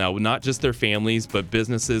people now, not just their families, but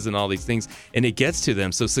businesses and all these things, and it gets to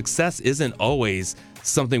them. So success isn't always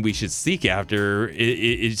something we should seek after.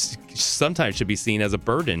 It sometimes should be seen as a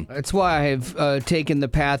burden. That's why I have taken the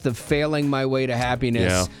path of failing my way to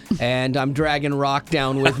happiness, and I'm dragging rock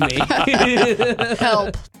down with me.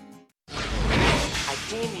 Help. I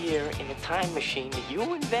came here in a time machine that you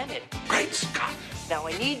invented. Great Scott! Now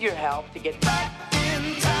I need your help to get back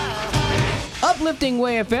in time. Uplifting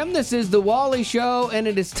Way FM, this is The Wally Show, and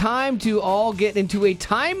it is time to all get into a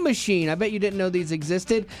time machine. I bet you didn't know these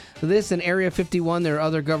existed. This and Area 51, there are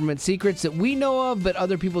other government secrets that we know of, but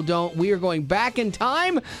other people don't. We are going back in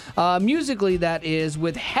time, musically that is,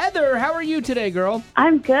 with Heather. How are you today, girl?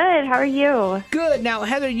 I'm good. How are you? Good. Now,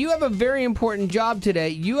 Heather, you have a very important job today.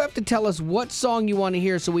 You have to tell us what song you want to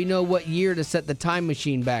hear so we know what year to set the time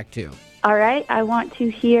machine back to. All right, I want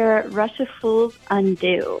to hear Rush of Fools,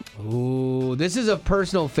 Undo. Ooh, this is a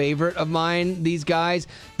personal favorite of mine, these guys.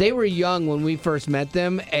 They were young when we first met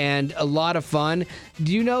them and a lot of fun.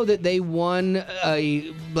 Do you know that they won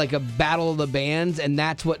a battle of the bands, and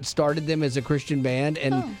that's what started them as a Christian band,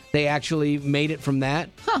 and they actually made it from that?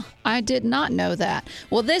 Huh, I did not know that.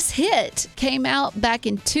 Well, this hit came out back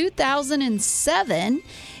in 2007.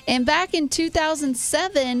 And back in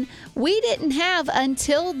 2007, we didn't have,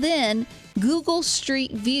 until then, Google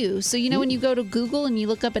Street View. So, you know, when you go to Google and you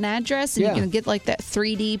look up an address and you can get like that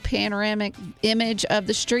 3D panoramic image of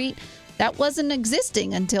the street, that wasn't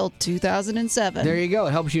existing until 2007. There you go.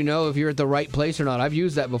 It helps you know if you're at the right place or not. I've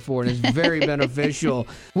used that before, and it's very beneficial.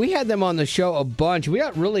 We had them on the show a bunch. We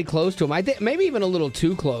got really close to them. I think maybe even a little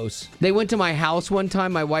too close. They went to my house one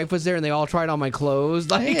time. My wife was there, and they all tried on my clothes.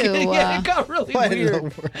 Yeah, it got really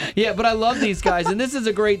weird. Yeah, but I love these guys, and this is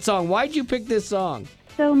a great song. Why'd you pick this song?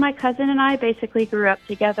 So my cousin and I basically grew up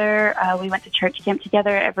together. We went to church camp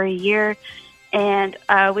together every year. And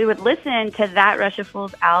we would listen to that Rush of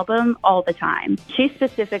Fools album all the time. She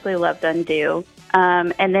specifically loved Undo.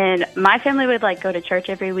 And then my family would go to church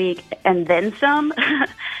every week and then some.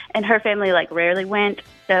 And her family rarely went.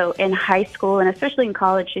 So in high school and especially in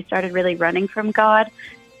college, she started really running from God.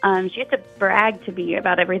 She had to brag to me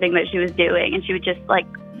about everything that she was doing. And she would just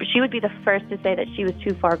she would be the first to say that she was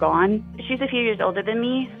too far gone. She's a few years older than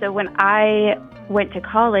me. So when I went to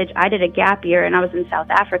college, I did a gap year and I was in South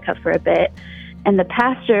Africa for a bit. And the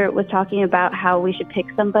pastor was talking about how we should pick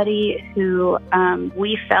somebody who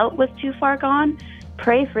we felt was too far gone,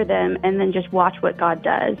 pray for them, and then just watch what God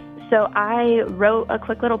does. So I wrote a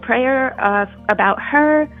quick little prayer about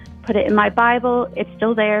her, put it in my Bible. It's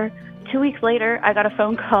still there. 2 weeks later, I got a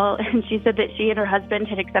phone call, and she said that she and her husband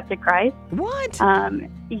had accepted Christ. What?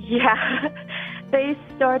 Yeah. They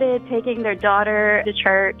started taking their daughter to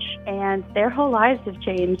church, and their whole lives have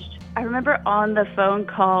changed. I remember on the phone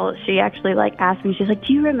call, she actually asked me, she's like,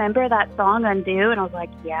 do you remember that song Undo? And I was like,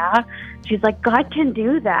 yeah. She's like, God can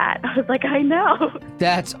do that. I was like, I know.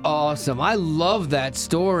 That's awesome. I love that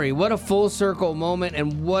story. What a full circle moment,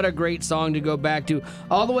 and what a great song to go back to.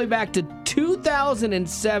 All the way back to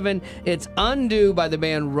 2007. It's Undo by the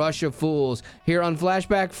band Rush of Fools here on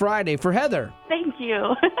Flashback Friday for Heather. Thank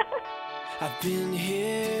you. I've been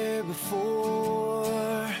here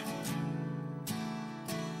before.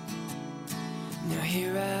 Now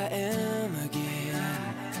here I am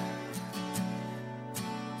again,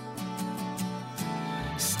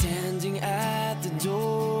 standing at the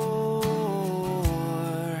door,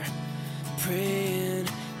 praying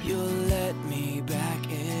you'll let me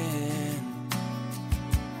back in.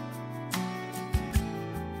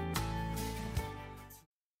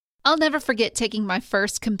 I'll never forget taking my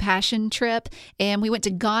first compassion trip, and we went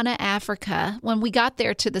to Ghana, Africa. When we got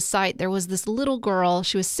there to the site, there was this little girl.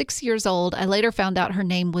 She was 6 years old. I later found out her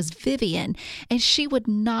name was Vivian, and she would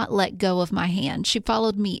not let go of my hand. She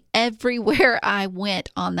followed me everywhere I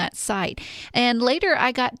went on that site. And later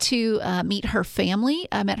I got to meet her family.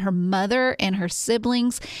 I met her mother and her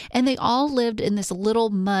siblings, and they all lived in this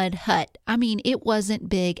little mud hut. I mean, it wasn't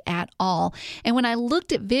big at all. And when I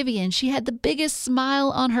looked at Vivian, she had the biggest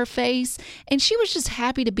smile on her face, and she was just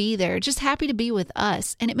happy to be there, just happy to be with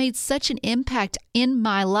us. And it made such an impact in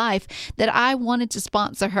my life that I wanted to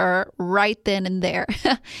sponsor her right then and there.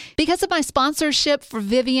 Because of my sponsorship for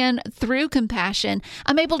Vivian through Compassion,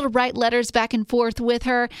 I'm able to write letters back and forth with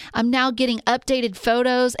her. I'm now getting updated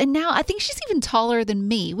photos, and now I think she's even taller than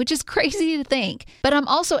me, which is crazy to think. But I'm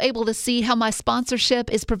also able to see how my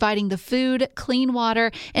sponsorship is providing the food, clean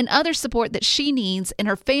water, and other support that she needs and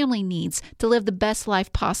her family needs to live the best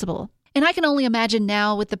life possible. And I can only imagine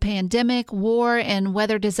now with the pandemic, war, and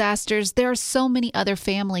weather disasters, there are so many other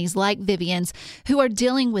families like Vivian's who are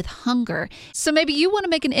dealing with hunger. So maybe you want to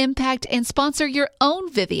make an impact and sponsor your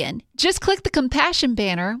own Vivian. Just click the Compassion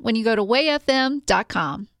banner when you go to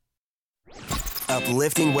wayfm.com.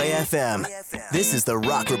 Uplifting Way FM. This is the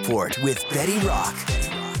Rock Report with Betty Rock.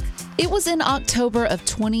 It was in October of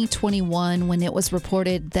 2021 when it was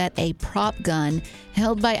reported that a prop gun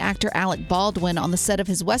held by actor Alec Baldwin on the set of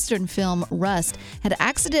his Western film Rust had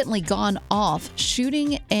accidentally gone off,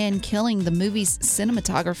 shooting and killing the movie's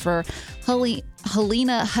cinematographer,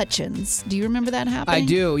 Helena Hutchins. Do you remember that happening? I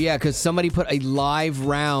do, yeah, because somebody put a live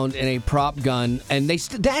round in a prop gun, and they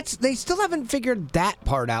still haven't figured that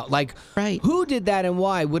part out. Like, who did that and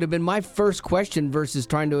why would have been my first question versus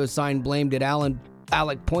trying to assign blame. Did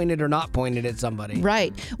Alec pointed or not pointed at somebody?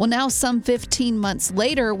 Right. Well, now some 15 months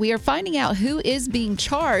later, we are finding out who is being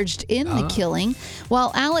charged in the killing.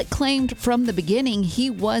 While Alec claimed from the beginning he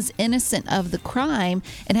was innocent of the crime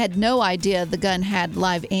and had no idea the gun had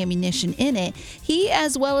live ammunition in it, he,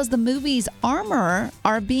 as well as the movie's armorer,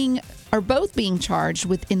 are both being charged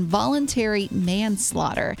with involuntary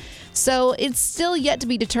manslaughter. So it's still yet to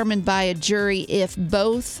be determined by a jury if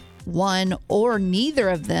both, one, or neither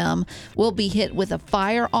of them will be hit with a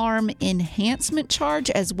firearm enhancement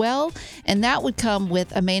charge as well, and that would come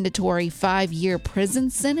with a mandatory 5-year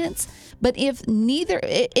prison sentence. But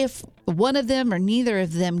if one of them or neither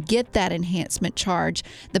of them get that enhancement charge,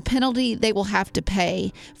 the penalty they will have to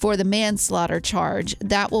pay for the manslaughter charge,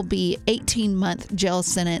 that will be 18-month jail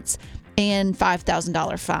sentence and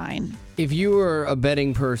 $5,000 fine. If you were a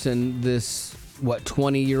betting person, this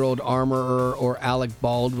 20-year-old armorer or Alec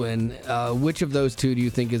Baldwin, which of those two do you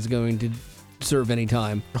think is going to serve any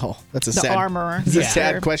time? Oh, that's a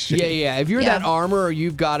sad question. Yeah. If you're that armorer,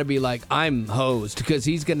 you've got to be like, I'm hosed, because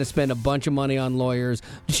he's going to spend a bunch of money on lawyers.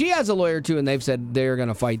 She has a lawyer too, and they've said they're going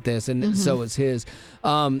to fight this, and so is his.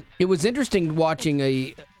 It was interesting watching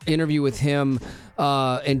a interview with him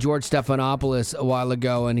and George Stephanopoulos a while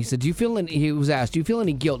ago, and he said, he was asked, do you feel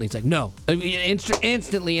any guilt? And he's like, no.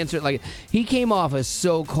 Instantly answered, like, he came off as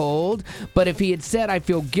so cold, but if he had said, I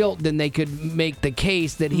feel guilt, then they could make the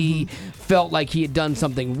case that he felt like he had done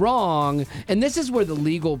something wrong. And this is where the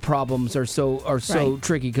legal problems are so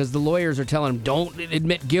tricky, because the lawyers are telling him, don't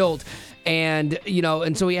admit guilt. And,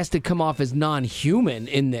 and so he has to come off as non-human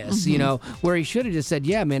in this, where he should have just said,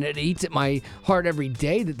 yeah, man, it eats at my heart every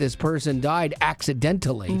day that this person died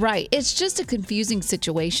accidentally. Right. It's just a confusing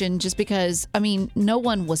situation just because, no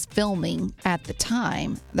one was filming at the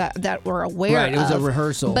time that we're aware of. Right, it was a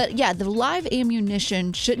rehearsal. But yeah, the live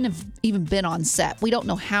ammunition shouldn't have even been on set. We don't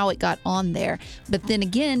know how it got on there. But then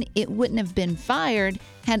again, it wouldn't have been fired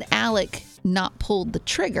had Alec not pulled the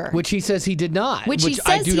trigger, which he says he did not, which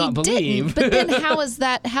I do not believe. But then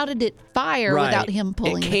how did it fire without him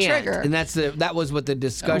pulling the trigger? And that was what the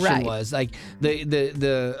discussion was. Like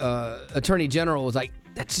the attorney general was like,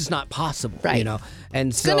 that's just not possible, And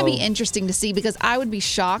it's going to be interesting to see, because I would be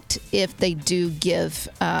shocked if they do give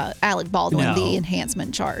Alec Baldwin the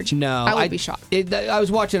enhancement charge. No, I would be shocked. I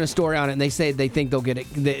was watching a story on it, and they say they think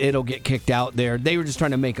it'll get kicked out there. They were just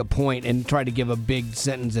trying to make a point and try to give a big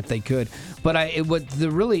sentence if they could. But what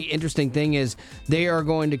the really interesting thing is, they are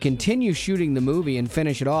going to continue shooting the movie and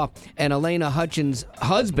finish it off. And Helena Hutchins'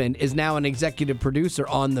 husband is now an executive producer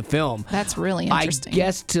on the film. That's really interesting. I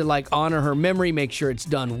guess to honor her memory, make sure it's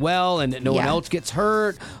done well and that no one else gets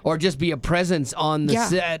hurt, or just be a presence on the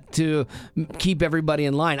set to keep everybody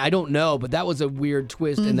in line. I don't know, but that was a weird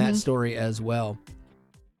twist in that story as well.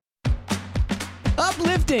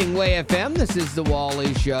 Uplifting Way FM. This is the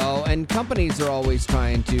Wally Show, and companies are always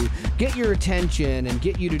trying to get your attention and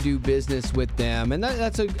get you to do business with them, and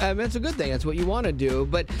that's a good thing. That's what you want to do.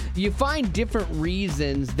 But you find different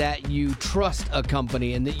reasons that you trust a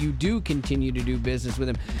company and that you do continue to do business with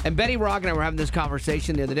them. And Betty Rock and I were having this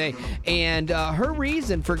conversation the other day, and her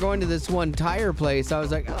reason for going to this one tire place, I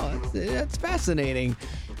was like, oh, that's fascinating.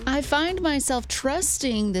 I find myself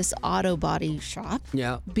trusting this auto body shop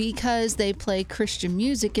because they play Christian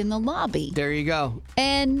music in the lobby. There you go.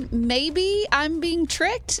 And maybe I'm being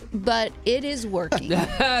tricked, but it is working.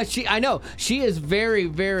 I know. She is very,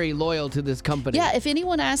 very loyal to this company. Yeah, if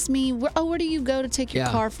anyone asks me, where do you go to take your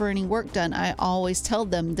car for any work done? I always tell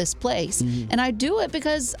them this place. And I do it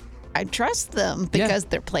because I trust them because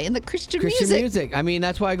they're playing the Christian music. I mean,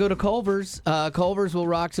 that's why I go to Culver's. Culver's will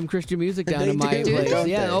rock some Christian music down in my place.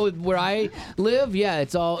 Yeah, where I live,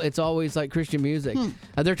 it's always like Christian music.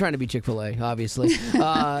 They're trying to be Chick-fil-A, obviously.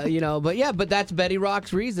 But that's Betty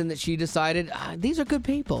Rock's reason that she decided these are good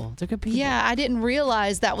people. They're good people. Yeah, I didn't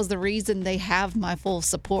realize that was the reason they have my full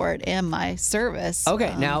support and my service.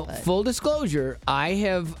 Okay, now full disclosure, I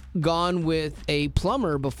have gone with a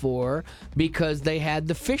plumber before because they had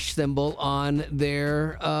the fish symbol on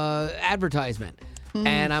their advertisement.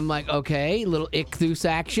 And I'm like, okay, little ichthus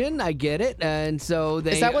action. I get it. And so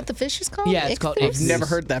they... Is that what the fish is called? Yeah, it's called ichthus. I've never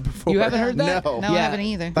heard that before. You haven't heard that? No. No, I haven't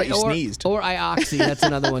either. I thought you sneezed. Or ioxy. That's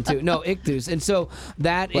another one, too. No, ichthus. And so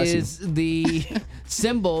that is the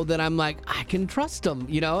symbol that I'm like, I can trust them,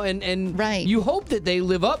 and right. You hope that they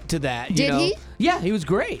live up to that. Did he? Yeah, he was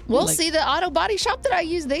great. Well, see, the auto body shop that I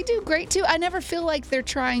use, they do great, too. I never feel like they're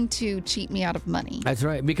trying to cheat me out of money. That's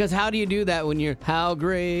right. Because how do you do that when you're, how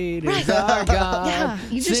great is our God? Yeah,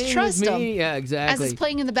 you just trust them. Yeah, exactly. As it's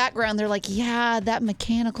playing in the background, they're like, yeah, that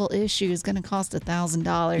mechanical issue is going to cost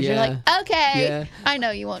 $1,000. You're like, okay, I know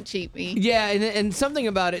you won't cheat me. Yeah, and something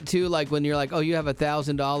about it, too, like when you're like, oh, you have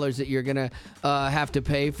 $1,000 that you're going to have to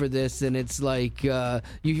pay for this, and it's like you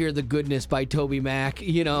hear The Goodness by Toby Mac,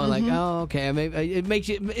 like, oh, okay,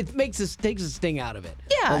 takes a sting out of it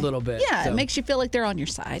a little bit. Yeah, it makes you feel like they're on your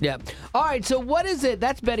side. Yeah. All right, so what is it?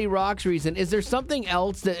 That's Betty Rock's reason. Is there something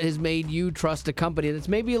else that has made you trust a company that's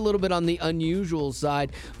maybe a little bit on the unusual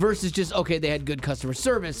side versus just, okay, they had good customer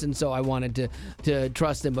service, and so I wanted to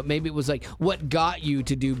trust them, but maybe it was like what got you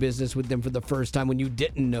to do business with them for the first time when you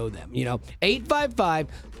didn't know them,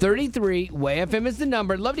 855-33-WAY-FM is the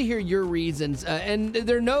number. I'd love to hear your reasons, and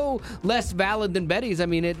they're no less valid than Betty's. I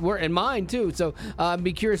mean, and mine too, so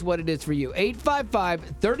be curious what it is for you.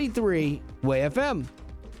 855-33-WAY-FM.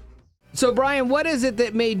 So, Brian, what is it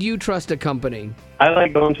that made you trust a company? I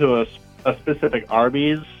like going to a specific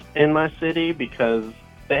Arby's in my city because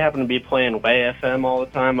they happen to be playing Way FM all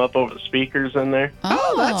the time up over the speakers in there.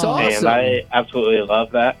 Oh, that's awesome. And I absolutely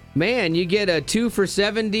love that. Man, you get a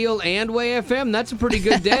 2-for-7 deal and Way FM. That's a pretty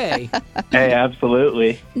good day. Hey,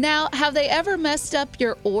 absolutely. Now, have they ever messed up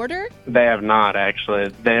your order? They have not, actually.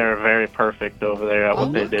 They are very perfect over there at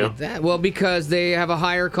what they do. At that. Well, because they have a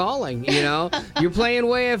higher calling, You're playing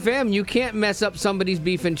Way FM. You can't mess up somebody's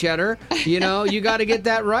beef and cheddar. You got to get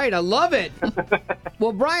that right. I love it.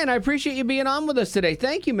 Well, Brian, I appreciate you being on with us today.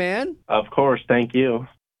 Thank you, man. Of course. Thank you.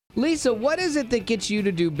 Lisa, what is it that gets you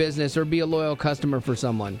to do business or be a loyal customer for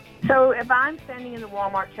someone? So if I'm standing in the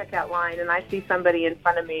Walmart checkout line and I see somebody in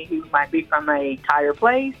front of me who might be from a tire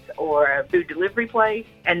place or a food delivery place,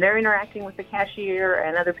 and they're interacting with the cashier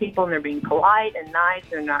and other people, and they're being polite and nice,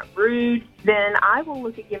 they're not rude, then I will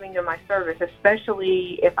look at giving them my service,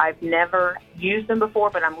 especially if I've never used them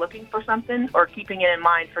before, but I'm looking for something or keeping it in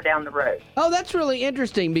mind for down the road. Oh, that's really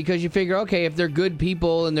interesting because you figure, okay, if they're good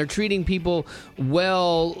people and they're treating people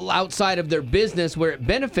well outside of their business where it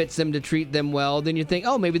benefits them to treat them well, then you think,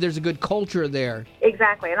 oh, maybe there's a good culture there.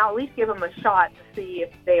 Exactly, and I'll at least give them a shot to see if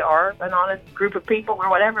they are an honest group of people or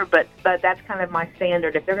whatever, but that's kind of my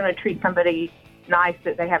standard. If they're going to treat somebody nice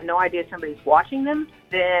that they have no idea somebody's watching them,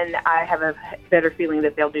 then I have a better feeling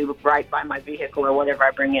that they'll do right by my vehicle or whatever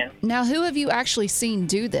I bring in. Now, who have you actually seen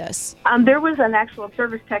do this? There was an actual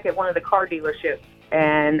service tech at one of the car dealerships,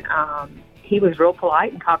 and he was real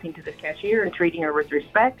polite and talking to the cashier and treating her with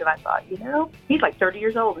respect. And I thought, he's like 30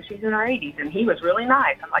 years old and she's in her 80s, and he was really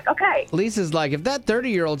nice. I'm like, okay. Lisa's like, if that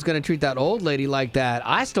 30-year-old's going to treat that old lady like that,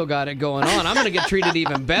 I still got it going on. I'm going to get treated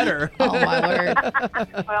even better. Oh, my word.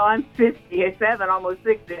 Well, I'm 57, almost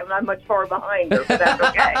 60. I'm not much far behind her, but that's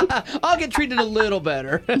okay. I'll get treated a little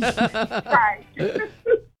better. Right.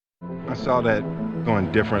 I saw that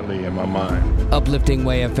going differently in my mind. Uplifting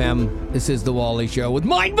Way FM. This is The Wally Show with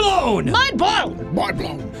Mind Blown! Mind blown! Mind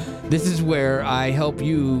blown! This is where I help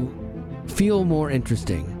you feel more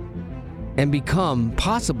interesting and become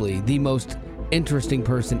possibly the most interesting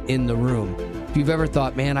person in the room. If you've ever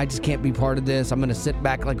thought, man, I just can't be part of this, I'm going to sit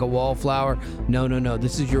back like a wallflower. No.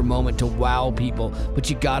 This is your moment to wow people. But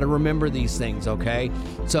you got to remember these things, okay?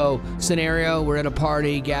 So, scenario, we're at a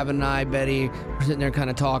party, Gavin and I, Betty, we're sitting there kind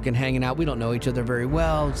of talking, hanging out. We don't know each other very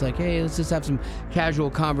well. It's like, hey, let's just have some casual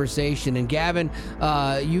conversation. And Gavin,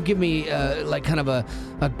 you give me like kind of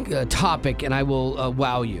a topic, and I will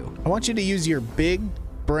wow you. I want you to use your big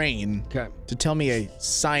brain to tell me a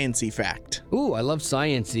science-y fact. Ooh, I love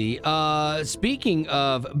science-y. Speaking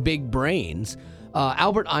of big brains,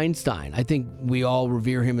 Albert Einstein, I think we all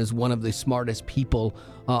revere him as one of the smartest people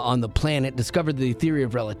on the planet, discovered the theory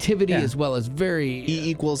of relativity as well as very... E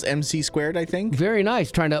equals MC squared, I think. Very nice,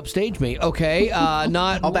 trying to upstage me. Okay,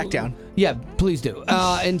 not... I'll back down. Yeah, please do.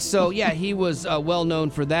 And so, yeah, he was well known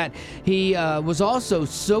for that. He was also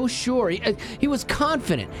so sure. He was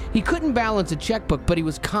confident. He couldn't balance a checkbook, but he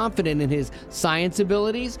was confident in his science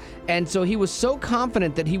abilities. And so he was so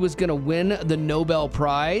confident that he was going to win the Nobel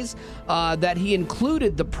Prize that he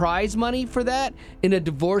included the prize money for that in a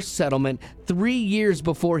divorce settlement 3 years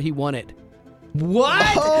before he won it. What?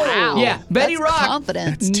 Oh, wow. Yeah, Betty That's Rock.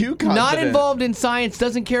 confident. That's too confident. Not involved in science,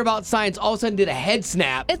 doesn't care about science, all of a sudden did a head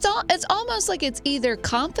snap. It's almost like it's either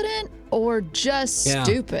confident or just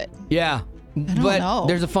stupid. Yeah. don't know.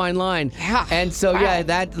 There's a fine line. Yeah. And so,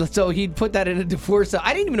 so he'd put that in a divorce.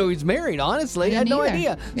 I didn't even know he was married, honestly. I had no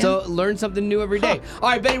idea. Yeah. So learn something new every day. All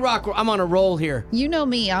right, Betty Rock, I'm on a roll here. You know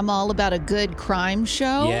me, I'm all about a good crime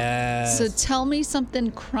show. Yes. So tell me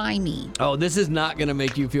something crimey. Oh, this is not going to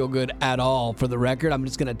make you feel good at all, for the record. I'm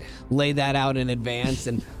just going to lay that out in advance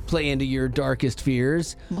and play into your darkest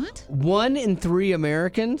fears. What? 1 in 3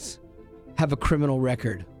 Americans have a criminal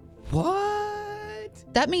record. What?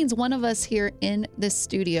 That means one of us here in this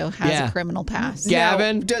studio has a criminal past.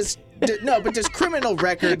 Gavin? But does criminal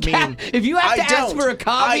record mean... If you have to ask for a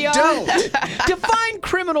caveat, I don't. Define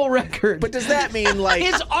criminal record. But does that mean like...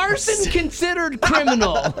 Is arson considered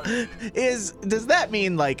criminal? Does that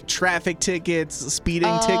mean like traffic tickets,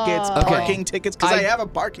 speeding tickets, parking tickets? Because I have a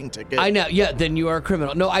parking ticket. I know. Yeah, then you are a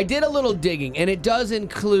criminal. No, I did a little digging, and it does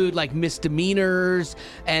include like misdemeanors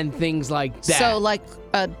and things like that. So like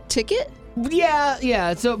a ticket?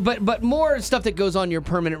 Yeah. So, but more stuff that goes on your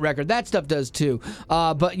permanent record. That stuff does too.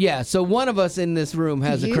 But yeah. So one of us in this room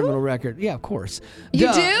has a criminal record. Yeah, of course. You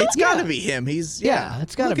do? It's got to be him. It's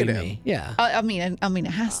got to be him. me. Yeah. I mean, it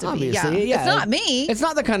has to Obviously, be. Yeah. It's not me. It's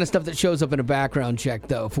not the kind of stuff that shows up in a background check,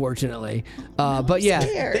 though. Fortunately. But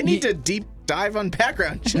yeah, they need to deep dive on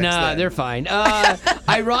background checks. Nah, they're fine.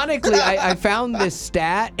 Ironically, I found this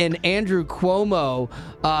stat, and Andrew Cuomo,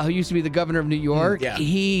 who used to be the governor of New York,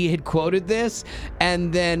 he had quoted this,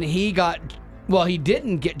 and then he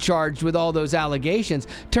didn't get charged with all those allegations.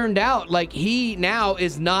 Turned out, like, he now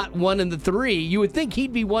is not one of the 3. You would think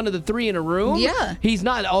he'd be one of the 3 in a room. Yeah. He's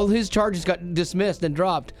not. All his charges got dismissed and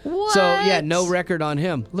dropped. What? So, yeah, no record on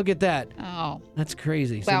him. Look at that. Oh. That's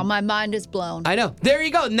crazy. Wow, my mind is blown. I know. There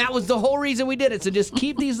you go. And that was the whole reason we did it. So just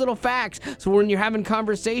keep these little facts. So when you're having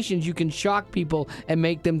conversations, you can shock people and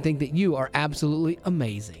make them think that you are absolutely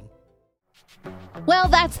amazing. Well,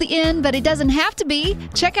 that's the end, but it doesn't have to be.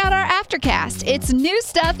 Check out our Aftercast. It's new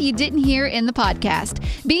stuff you didn't hear in the podcast.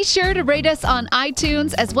 Be sure to rate us on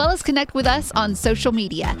iTunes as well as connect with us on social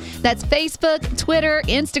media. That's Facebook, Twitter,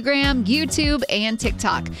 Instagram, YouTube, and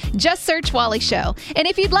TikTok. Just search Wally Show. And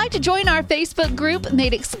if you'd like to join our Facebook group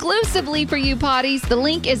made exclusively for you potties, the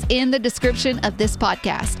link is in the description of this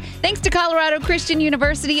podcast. Thanks to Colorado Christian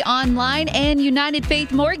University Online and United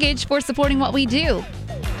Faith Mortgage for supporting what we do.